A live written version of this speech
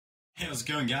Hey, how's it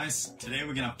going, guys? Today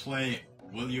we're gonna play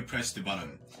Will You Press the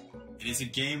Button? It is a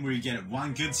game where you get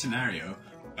one good scenario,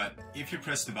 but if you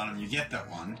press the button you get that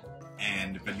one,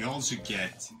 but you also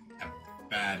get a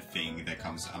bad thing that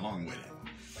comes along with it.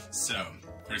 So,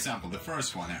 for example, the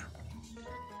first one here.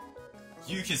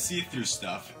 You can see through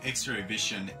stuff, X-ray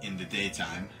vision in the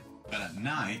daytime, but at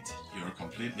night you're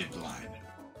completely blind.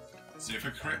 So if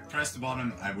I press the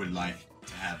button, I would like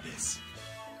to have this.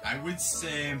 I would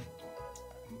say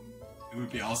it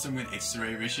would be awesome with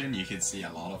X-ray vision, you could see a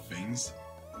lot of things,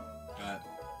 but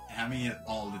having it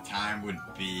all the time would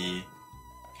be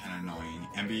kind of annoying.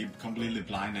 And be completely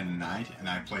blind at night, and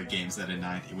I play games at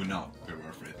night, it would not be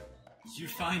worth it. You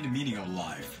find the meaning of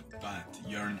life, but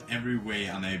you're in every way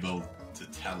unable to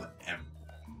tell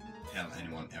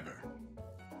anyone ever.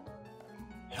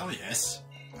 Hell yes,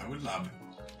 I would love.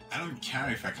 I don't care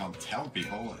if I can't tell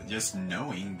people, just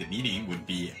knowing the meaning would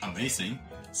be amazing,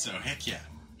 so heck yeah.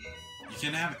 You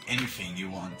can have anything you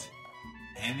want,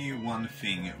 any one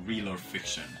thing, real or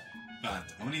fiction,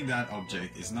 but owning that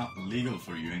object is not legal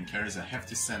for you and carries a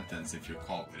hefty sentence if you're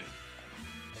caught with it.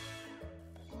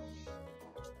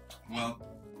 Well,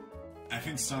 I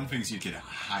think some things you could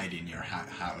hide in your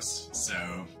house,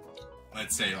 so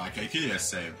let's say, like, I could just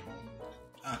say,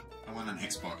 I want an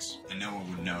Xbox, and no one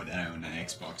would know that I own an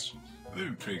Xbox. It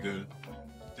would be pretty good.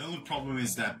 The only problem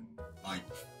is that, like,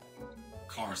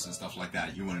 cars and stuff like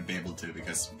that, you wouldn't be able to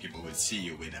because people would see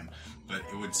you with them, but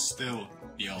it would still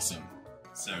be awesome.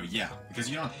 So yeah, because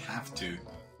you don't have to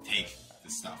take the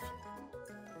stuff.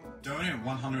 Donate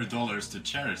 $100 to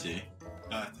charity,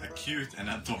 but a cute and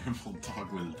adorable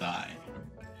dog will die.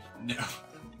 No,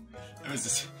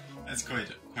 that's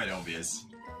quite obvious.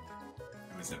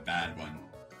 It was a bad one.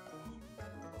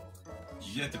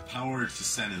 You get the power to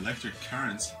send electric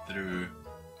currents through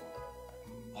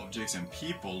objects and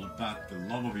people, but the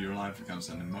love of your life becomes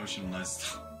an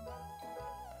emotionless.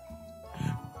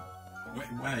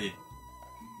 Why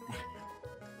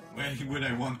would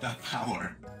I want that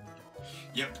power?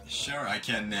 Yep, sure, I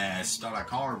can start a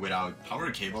car without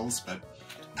power cables, but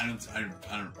I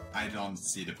don't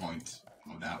see the point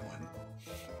of that one.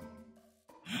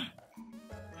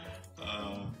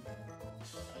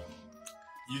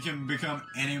 You can become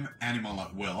any animal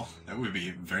at will. That would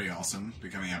be very awesome,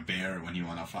 becoming a bear when you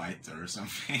want to fight or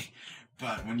something.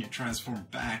 But when you transform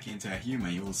back into a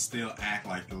human, you will still act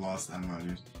like the lost animal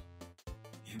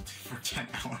for 10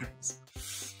 hours.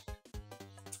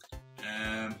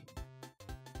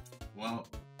 Well,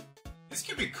 this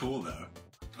could be cool though.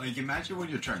 Like, imagine when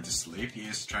you're trying to sleep, you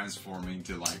just transform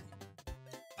into like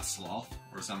a sloth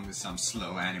or some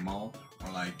slow animal,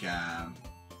 or like I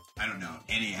don't know,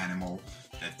 any animal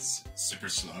that's super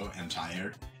slow and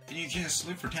tired, and you can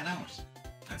sleep for 10 hours.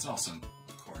 That's awesome,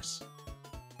 of course.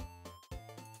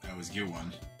 That was a good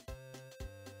one.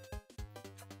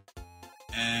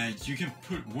 You can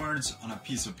put words on a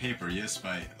piece of paper just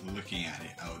by looking at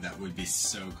it. Oh, that would be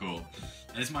so cool.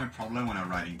 That is my problem when I'm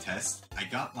writing tests. I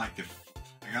got my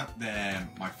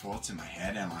thoughts in my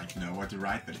head and like know what to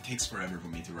write, but it takes forever for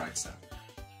me to write stuff.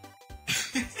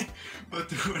 But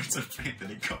the words are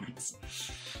printed in comics.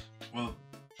 Well,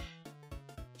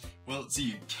 so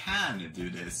you can do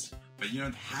this, but you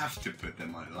don't have to put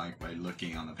them on, like, by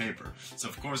looking on the paper. So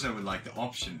of course I would like the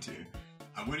option to.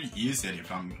 I wouldn't use it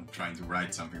if I'm trying to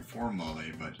write something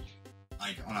formally, but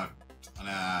like on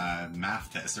a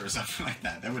math test or something like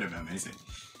that, that would have been amazing.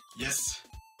 Yes.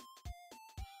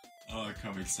 Oh,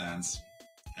 Comic Sans.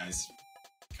 Guys,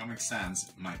 Comic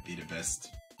Sans might be the best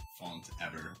font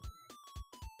ever.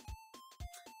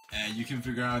 You can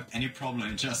figure out any problem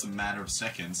in just a matter of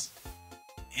seconds.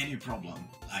 Any problem,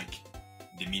 like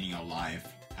the meaning of life,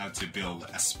 how to build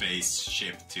a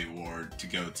spaceship or to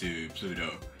go to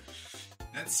Pluto.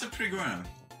 That's a pretty good one.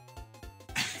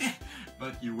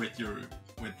 But you wet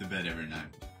the bed every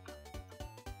night.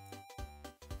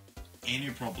 Any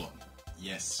problem,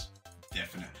 yes,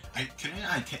 definitely. Couldn't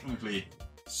I technically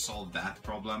solve that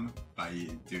problem by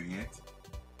doing it?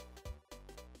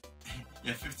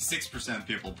 Yeah, 56%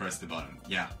 people press the button.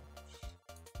 Yeah.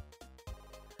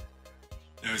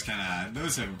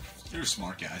 You're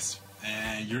smart guys.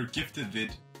 You're gifted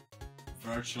with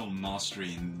virtual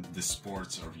mastery in the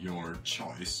sports of your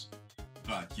choice,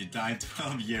 but you died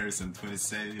 12 years and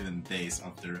 27 days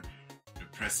after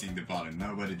pressing the button.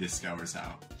 Nobody discovers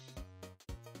how.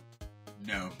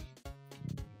 No.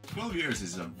 12 years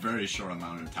is a very short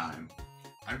amount of time.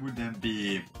 I would then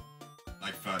be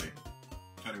like 30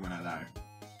 when I die.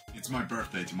 It's my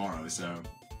birthday tomorrow, so...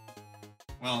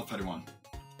 Well, 31,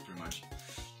 pretty much.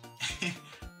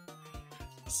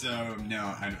 So,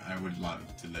 no, I would love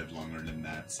to live longer than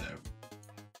that, so...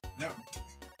 No,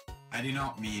 I I did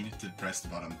not mean to press the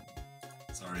button.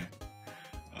 Sorry.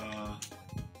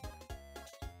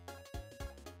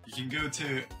 You can go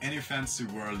to any fantasy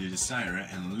world you desire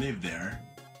and live there,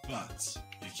 but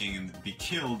you can be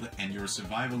killed and your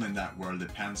survival in that world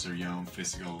depends on your own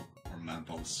physical or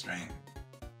mental strength.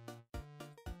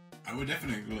 I would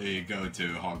definitely go to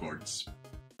Hogwarts.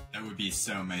 That would be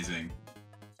so amazing.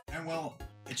 And well,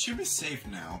 it should be safe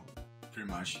now, pretty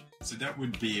much. So that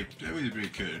would be pretty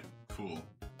good, cool.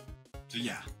 So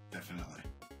yeah, definitely.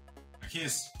 I can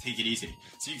just take it easy.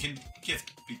 So you can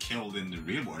be killed in the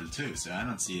real world too, so I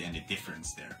don't see any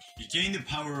difference there. You gain the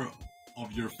power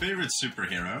of your favorite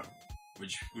superhero,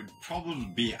 which would probably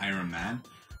be Iron Man,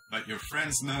 but your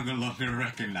friends no longer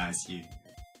recognize you.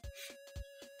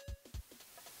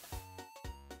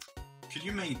 Could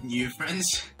you make new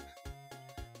friends?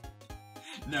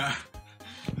 No,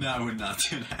 I would not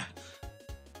do that.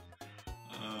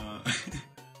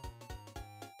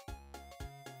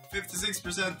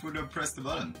 56% would have pressed the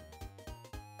button.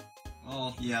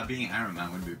 Well, yeah, being Iron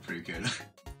Man would be pretty good.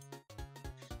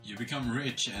 You become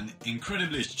rich and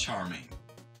incredibly charming.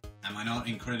 Am I not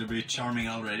incredibly charming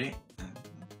already?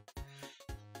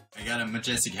 I got a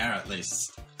majestic hair at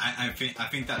least. I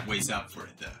think that weighs up for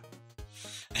it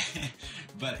though.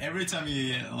 But every time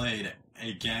you get laid,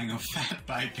 a gang of fat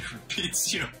bikers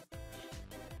beats you.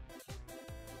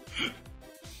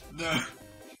 No.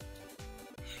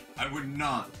 I would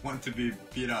not want to be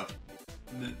beat up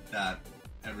that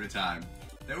every time.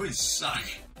 That would suck.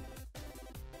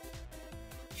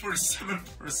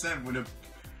 47% would have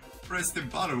pressed the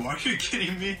button. Are you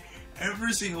kidding me?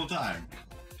 Every single time.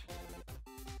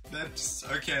 That's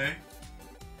okay.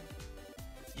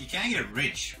 You can't get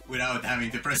rich without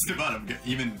having to press the button,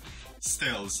 even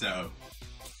still, so.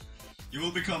 You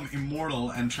will become immortal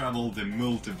and travel the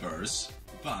multiverse,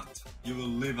 but you will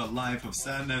live a life of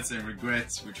sadness and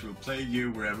regrets which will plague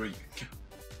you wherever you go.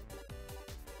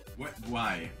 What?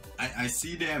 Why? I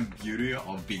see the beauty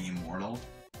of being immortal,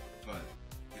 but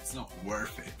it's not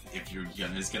worth it if you're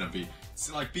just gonna be...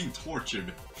 It's like being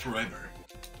tortured forever.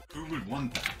 Who would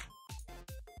want that?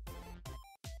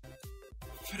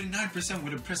 39%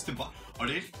 would have pressed the button. Are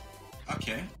they?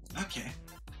 Okay.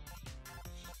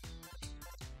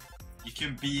 You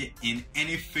can be in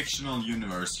any fictional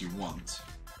universe you want,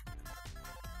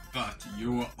 but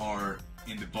you are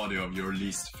in the body of your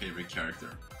least favorite character.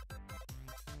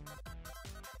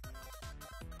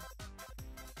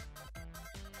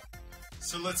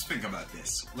 So let's think about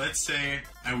this. Let's say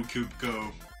I could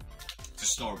go to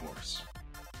Star Wars.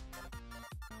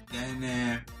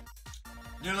 Then,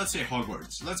 let's say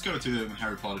Hogwarts. Let's go to the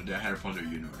Harry Potter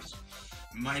universe.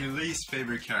 My least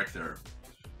favorite character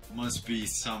must be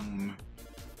some...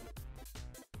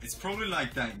 It's probably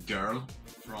like that girl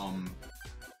from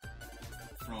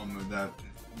that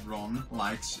Ron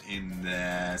likes in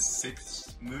the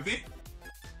 6th movie.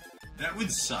 That would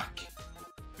suck.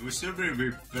 It would still be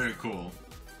very cool.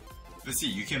 But see,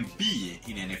 you can be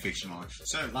in any fictional...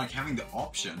 So, like, having the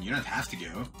option, you don't have to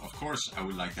go. Of course, I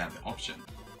would like to have the option.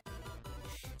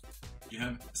 You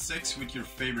have sex with your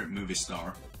favorite movie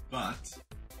star, but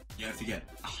you have to get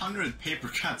 100 paper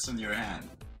cuts on your hand.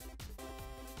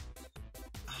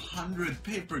 100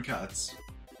 paper cuts.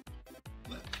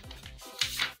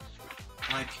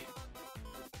 Like...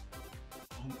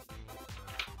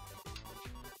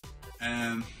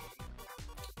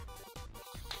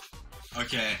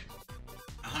 Okay.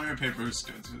 100 paper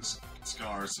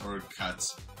scars or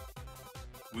cuts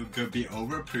will be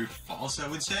over pretty fast, I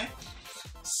would say.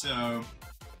 So...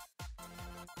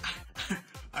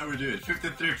 I would do it.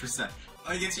 53%.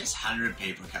 Like, it's just 100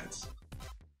 paper cuts.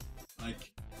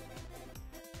 Like...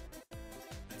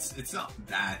 It's not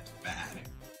that bad.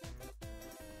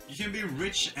 You can be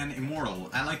rich and immortal.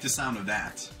 I like the sound of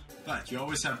that. But you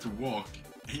always have to walk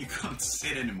and you can't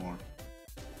sit anymore.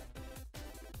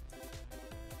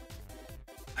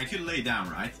 I could lay down,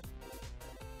 right?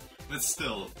 But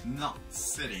still, not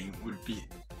sitting would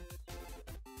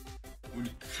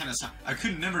kind of suck. I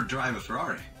could never drive a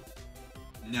Ferrari.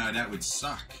 No, that would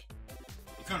suck.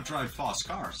 You can't drive fast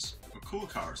cars or cool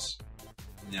cars.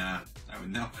 Nah, that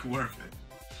would not be worth it.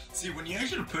 See, when you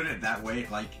actually put it that way,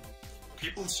 like,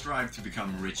 people strive to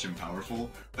become rich and powerful,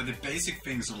 but the basic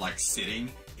things of like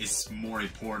sitting is more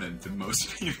important to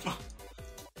most people.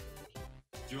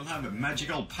 You will have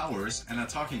magical powers and a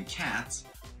talking cat,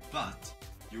 but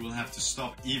you will have to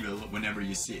stop evil whenever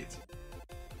you see it.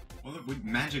 Well, with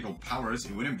magical powers,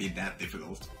 it wouldn't be that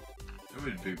difficult. It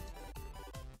would be...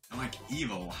 Like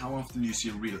evil, how often do you see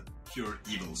real, pure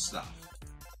evil stuff?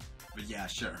 But yeah,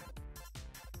 sure.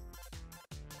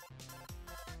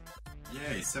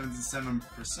 Yay,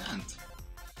 77%.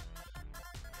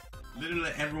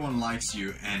 Literally everyone likes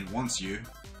you and wants you,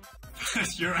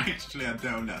 but you're actually a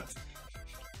donut.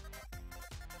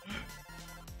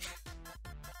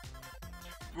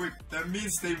 Wait, that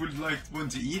means they would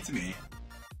want to eat me.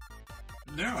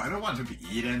 No, I don't want to be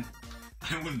eaten.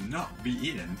 I will not be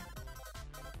eaten.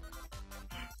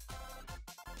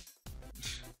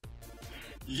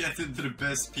 You get into the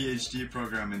best PhD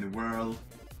program in the world,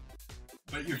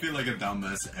 but you feel like a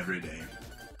dumbass every day.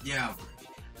 Yeah,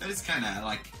 that is kinda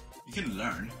like, you can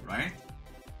learn, right?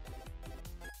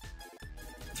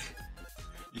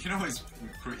 You can always,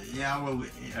 yeah, well,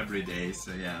 every day,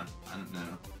 so yeah, I don't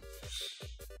know.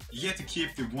 You get to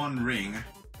keep the one ring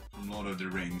from Lord of the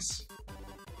Rings,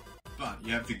 but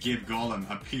you have to give Gollum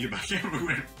a piggyback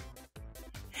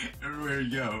everywhere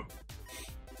you go.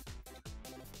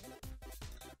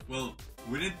 Well,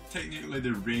 wouldn't technically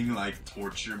the ring like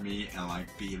torture me and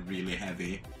like be really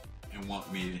heavy and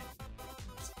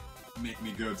make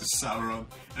me go to Sauron,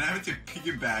 and I have to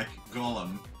piggyback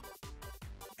Gollum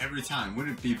every time?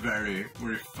 Wouldn't it be very,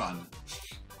 very fun?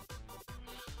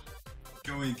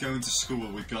 Going to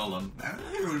school with Gollum,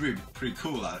 it would be pretty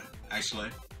cool actually,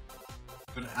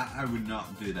 but I would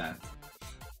not do that.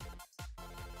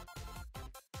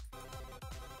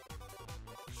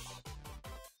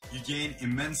 You gain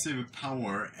immense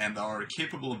power and are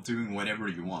capable of doing whatever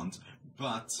you want,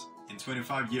 but in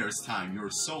 25 years time your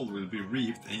soul will be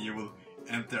reaped and you will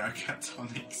enter a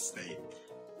catatonic state.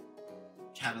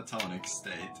 Catatonic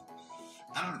state.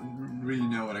 I don't really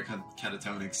know what a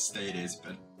catatonic state is,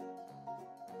 but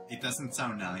it doesn't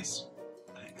sound nice.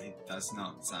 It does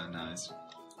not sound nice.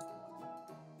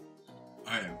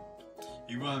 Okay,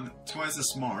 you run twice as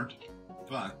smart,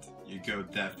 but you go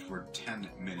deaf for 10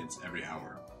 minutes every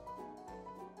hour.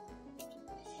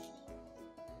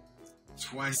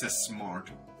 Twice as smart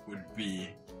would be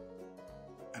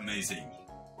amazing.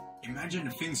 Imagine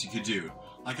the things you could do.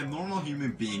 Like a normal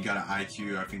human being got an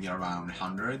IQ, I think around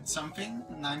 100 something,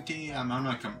 90, I'm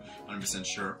not 100%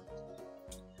 sure.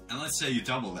 And let's say you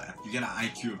double that, you get an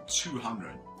IQ of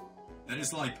 200. That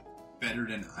is like better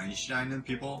than Einstein and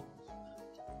people.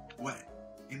 What?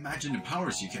 Imagine the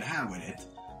powers you could have with it,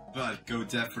 but go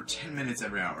deaf for 10 minutes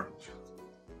every hour.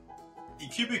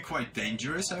 It could be quite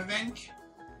dangerous, I think.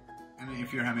 I mean,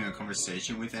 if you're having a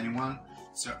conversation with anyone,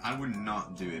 so I would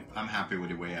not do it. I'm happy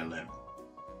with the way I live.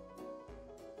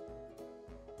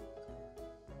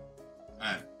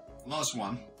 Alright, last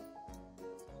one.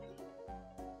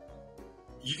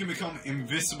 You can become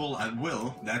invisible at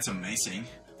will, that's amazing,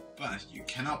 but you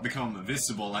cannot become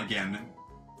visible again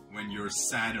when you're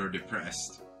sad or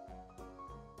depressed.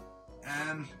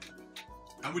 And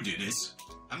I would do this.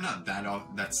 I'm not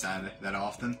that sad that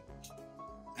often.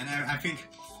 And I think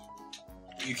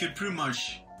you could pretty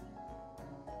much,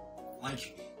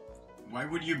 like, why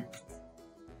would you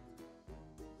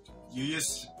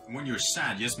just, when you're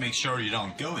sad, just make sure you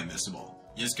don't go invisible.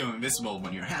 Just go invisible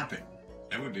when you're happy.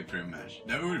 That would be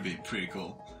pretty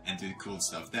cool, and do cool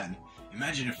stuff then.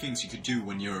 Imagine the things you could do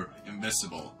when you're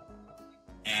invisible.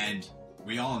 And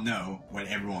we all know what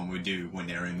everyone would do when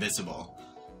they're invisible.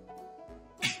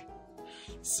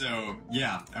 So,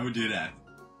 yeah, I would do that.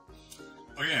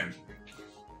 Okay,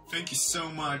 thank you so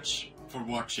much for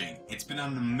watching. It's been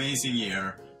an amazing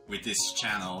year with this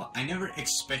channel. I never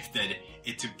expected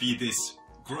it to be this,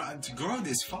 to grow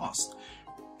this fast.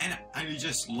 And I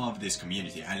just love this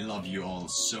community. I love you all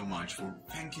so much.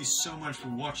 Thank you so much for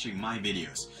watching my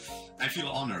videos. I feel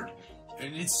honored.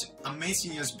 And it's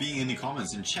amazing just being in the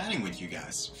comments and chatting with you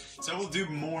guys. So I will do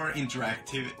more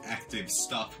active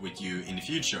stuff with you in the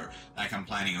future. Like I'm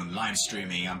planning on live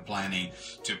streaming. I'm planning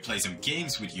to play some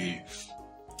games with you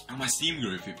on my Steam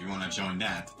group if you want to join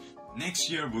that.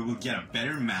 Next year we will get a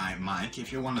better mic.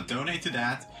 If you want to donate to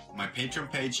that, my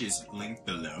Patreon page is linked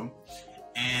below.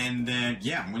 And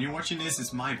yeah, when you're watching this,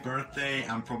 it's my birthday.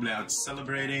 I'm probably out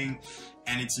celebrating,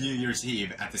 and it's New Year's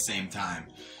Eve at the same time.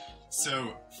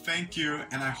 So thank you,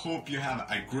 and I hope you have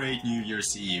a great New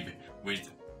Year's Eve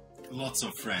with lots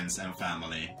of friends and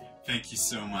family. Thank you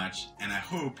so much, and I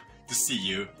hope to see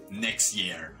you next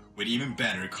year with even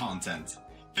better content.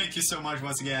 Thank you so much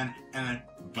once again, and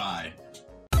bye.